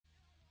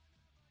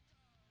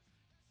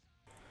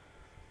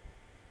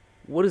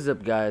What is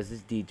up, guys? This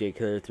is DJ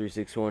Killer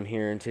 361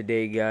 here, and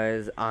today,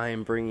 guys, I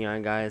am bringing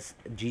on, guys,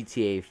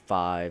 GTA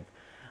 5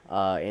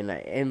 in an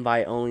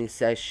invite-only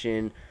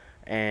session.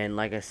 And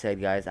like I said,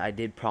 guys, I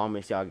did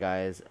promise y'all,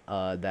 guys,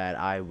 that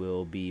I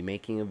will be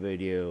making a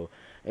video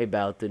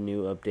about the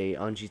new update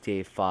on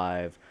GTA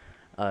 5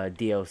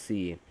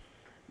 DLC.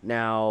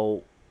 Now,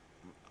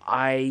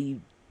 I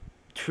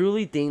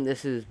truly think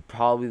this is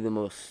probably the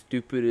most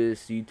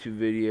stupidest YouTube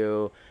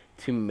video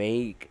to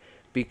make,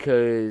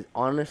 because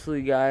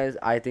honestly, guys,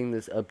 I think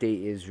this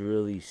update is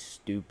really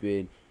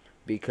stupid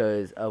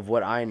because of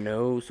what I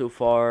know so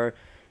far.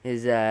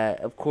 Is that,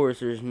 of course,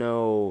 there's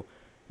no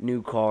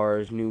new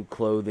cars, new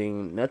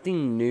clothing,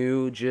 nothing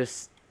new,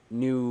 just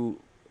new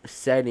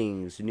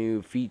settings,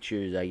 new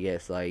features, I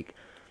guess, like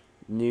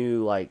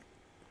new, like,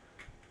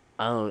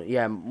 I don't,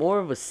 yeah, more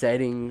of a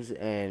settings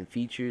and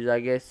features, I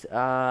guess.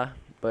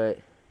 But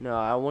no,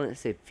 I wouldn't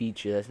say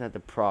feature. That's not the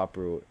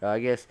proper. I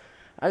guess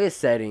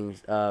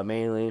settings,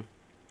 mainly.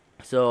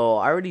 So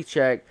I already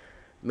checked,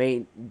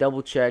 made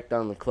double checked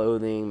on the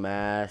clothing,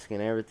 mask,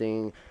 and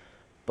everything.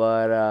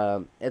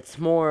 But it's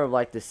more of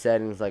like the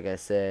settings, like I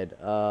said.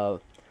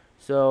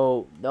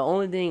 So the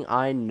only thing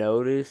I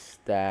noticed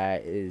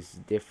that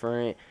is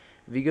different,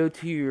 if you go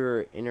to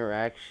your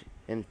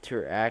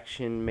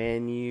interaction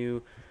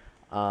menu,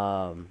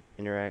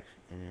 interaction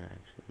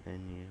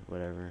menu,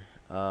 whatever.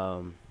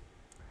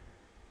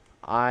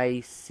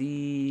 I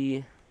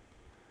see,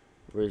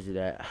 where is it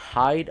at?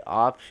 Hide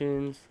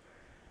options,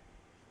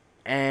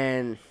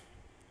 and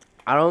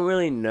I don't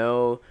really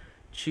know.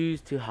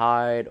 Choose to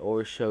hide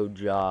or show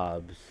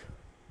jobs.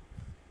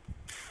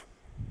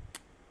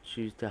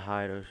 Choose to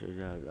hide or show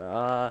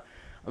jobs.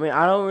 I mean,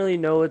 I don't really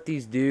know what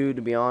these do,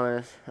 to be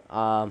honest.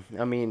 I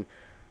mean,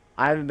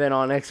 I haven't been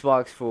on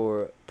Xbox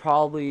for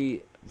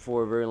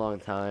a very long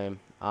time.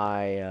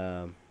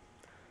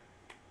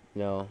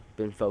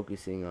 Been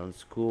focusing on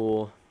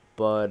school,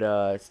 but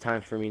it's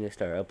time for me to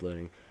start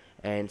uploading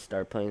and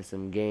start playing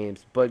some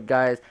games. But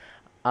guys,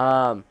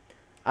 um,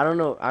 I don't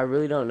know. I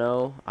really don't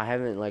know. I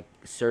haven't like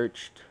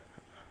searched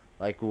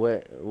like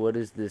what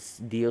is this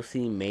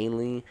DLC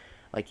mainly.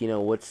 Like,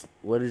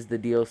 what is the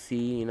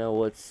DLC?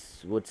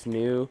 What's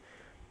new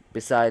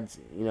besides,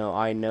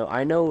 I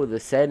know the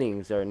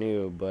settings are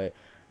new, but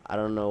I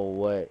don't know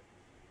what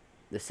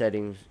the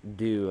settings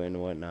do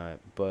and whatnot.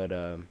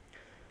 But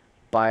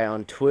by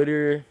on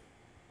Twitter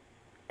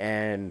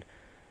and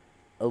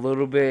a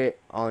little bit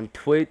on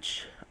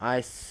Twitch,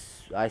 I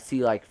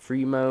see like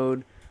free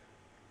mode,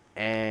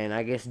 and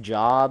I guess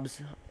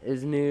jobs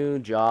is new,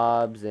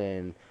 jobs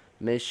and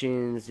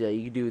missions that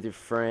you can do with your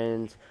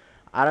friends.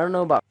 I don't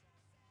know about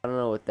I don't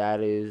know what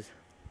that is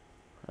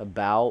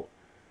about.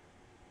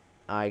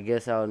 I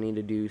guess I'll need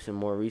to do some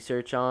more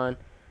research on.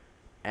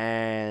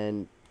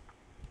 And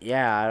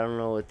yeah, I don't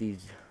know what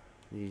these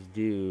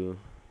do.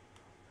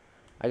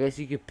 I guess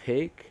you could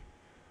pick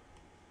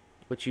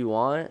what you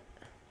want.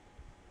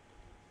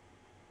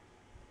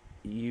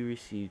 You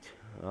received.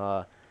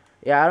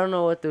 Yeah, I don't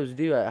know what those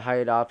do at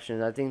hide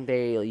options. I think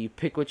you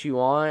pick what you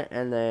want,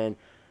 and then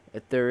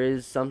if there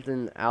is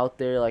something out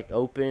there like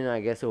open,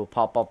 I guess it will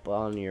pop up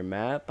on your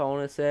map. I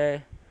want to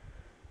say.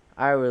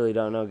 I really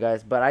don't know,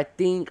 guys, but I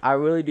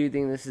really do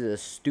think this is a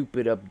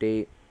stupid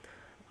update.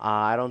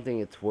 I don't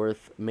think it's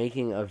worth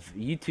making a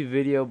YouTube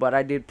video, but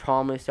I did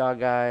promise y'all,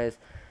 guys,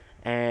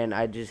 and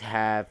I just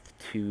have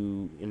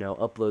to,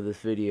 upload this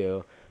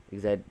video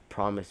because I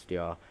promised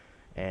y'all.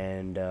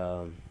 And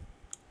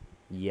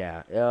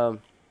yeah,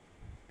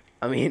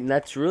 I mean,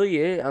 that's really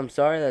it. I'm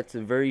sorry, that's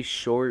a very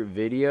short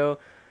video,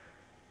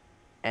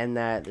 and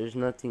that there's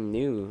nothing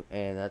new,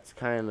 and that's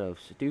kind of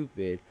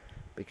stupid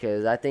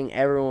because I think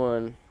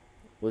everyone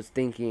was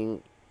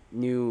thinking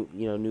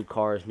new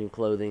cars, new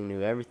clothing,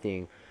 new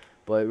everything,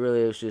 but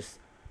really it was just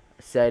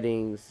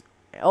settings.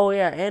 Oh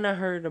yeah, and I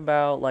heard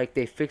about like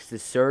they fixed the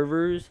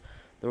servers.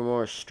 They were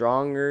more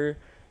stronger.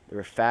 They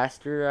were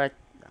faster.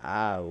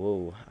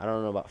 Whoa, I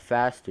don't know about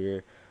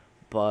faster,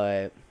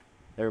 but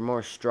they were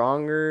more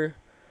stronger.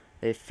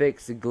 They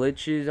fixed the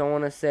glitches, I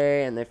want to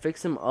say, and they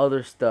fixed some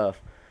other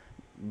stuff.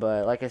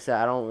 But like I said,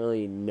 I don't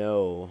really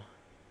know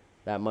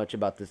that much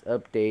about this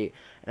update,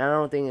 and I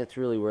don't think it's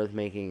really worth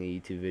making a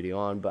YouTube video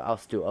on, but I'll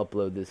still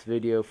upload this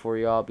video for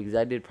y'all because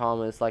I did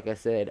promise, like I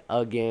said,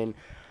 again.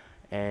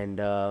 And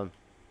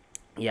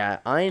yeah,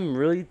 I'm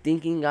really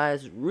thinking,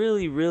 guys,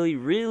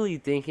 really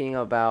thinking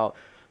about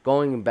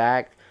going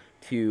back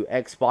to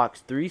Xbox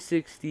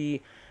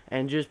 360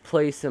 and just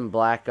play some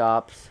Black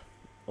Ops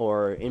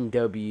or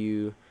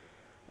MW,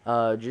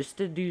 just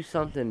to do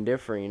something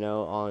different,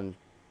 on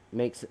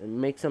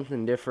make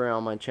something different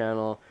on my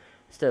channel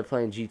instead of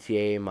playing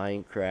GTA,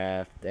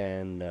 Minecraft,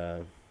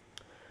 and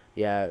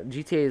yeah,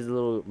 GTA is a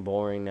little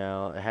boring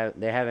now.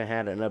 They haven't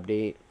had an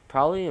update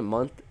probably a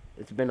month.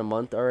 It's been a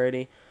month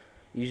already.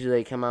 Usually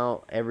they come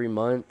out every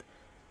month,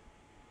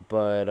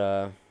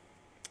 but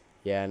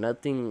yeah,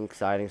 nothing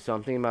exciting. So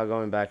I'm thinking about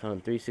going back on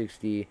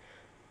 360,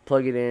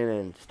 plug it in,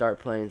 and start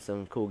playing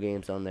some cool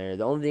games on there.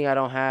 The only thing I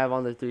don't have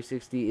on the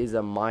 360 is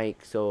a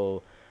mic,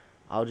 so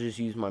I'll just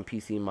use my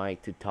PC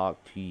mic to talk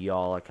to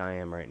y'all like I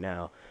am right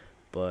now.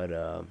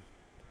 But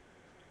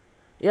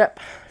yep,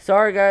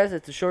 sorry guys,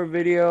 it's a short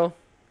video.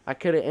 I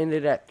could have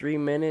ended at 3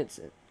 minutes,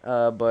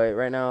 but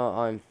right now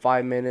I'm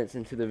 5 minutes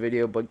into the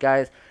video. But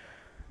guys,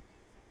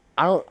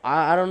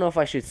 I don't know if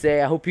I should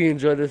say I hope you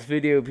enjoyed this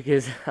video,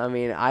 because I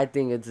mean, I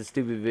think it's a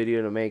stupid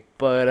video to make.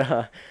 But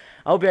I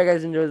hope you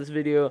guys enjoyed this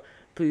video.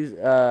 Please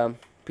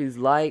please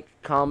like,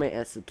 comment,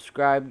 and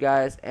subscribe,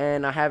 guys.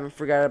 And I haven't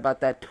forgot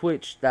about that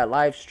Twitch, that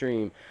live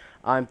stream.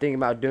 I'm thinking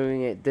about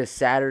doing it this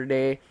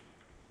Saturday.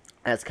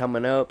 That's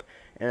coming up.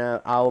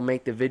 And I will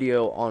make the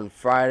video on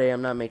Friday.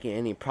 I'm not making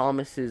any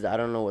promises. I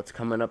don't know what's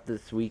coming up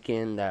this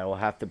weekend that I will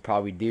have to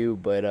probably do.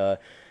 But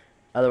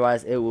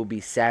otherwise, it will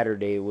be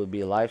Saturday. It will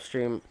be a live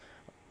stream.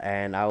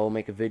 And I will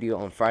make a video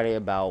on Friday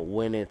about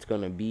when it's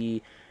going to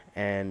be,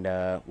 and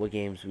what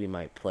games we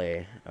might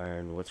play,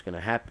 and what's going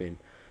to happen.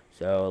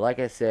 So, like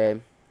I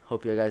said,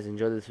 hope you guys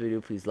enjoyed this video.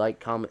 Please like,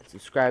 comment,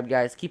 subscribe,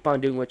 guys. Keep on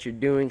doing what you're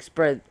doing.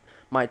 Spread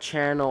my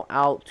channel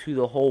out to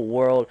the whole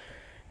world.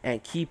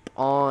 And keep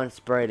on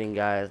spreading,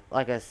 guys.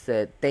 Like I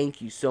said,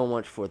 thank you so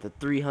much for the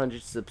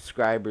 300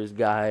 subscribers,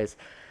 guys.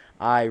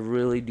 I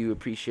really do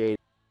appreciate it.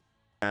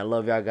 I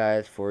love y'all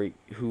guys, for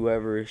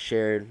whoever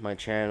shared my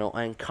channel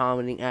and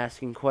commenting,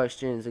 asking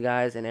questions,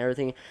 guys, and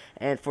everything.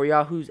 And for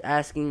y'all who's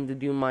asking to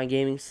do my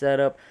gaming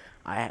setup,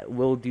 I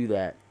will do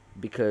that,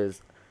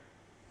 because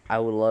I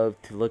would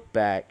love to look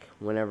back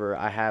whenever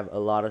I have a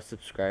lot of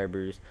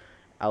subscribers.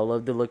 I would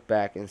love to look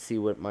back and see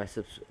what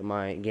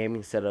my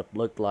gaming setup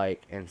looked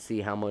like, and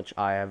see how much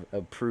I have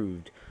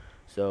improved.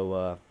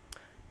 So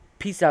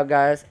peace out,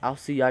 guys. I'll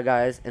see y'all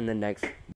guys in the next